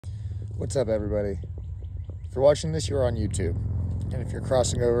What's up, everybody? If you're watching this, you're on YouTube. And if you're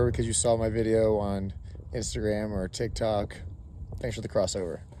crossing over because you saw my video on Instagram or TikTok, thanks for the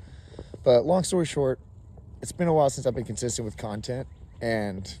crossover. But long story short, it's been a while since I've been consistent with content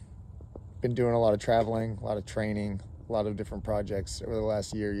and been doing a lot of traveling, a lot of training, a lot of different projects over the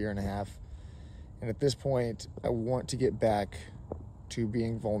last year and a half. And at this point, I want to get back to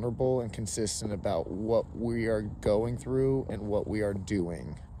being vulnerable and consistent about what we are going through and what we are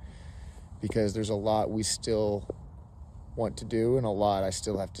doing. Because there's a lot we still want to do and a lot I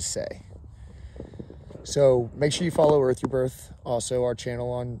still have to say. So make sure you follow Earth Rebirth, also our channel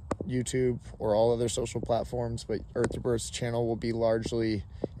on YouTube or all other social platforms. But Earth Rebirth's channel will be largely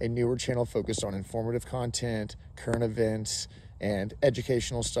a newer channel focused on informative content, current events, and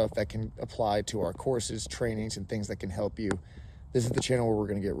educational stuff that can apply to our courses, trainings, and things that can help you. This is the channel where we're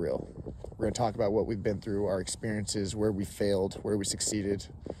going to get real. We're going to talk about what we've been through, our experiences, where we failed, where we succeeded,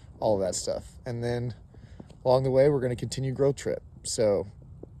 all of that stuff. And then along the way, we're going to continue growth trip. So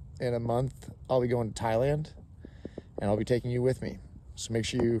in a month, I'll be going to Thailand and I'll be taking you with me. So make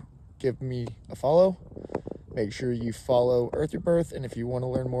sure you give me a follow. Make sure you follow Earth Rebirth. And if you want to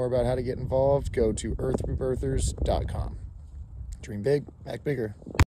learn more about how to get involved, go to earthrebirthers.com. Dream big, act bigger.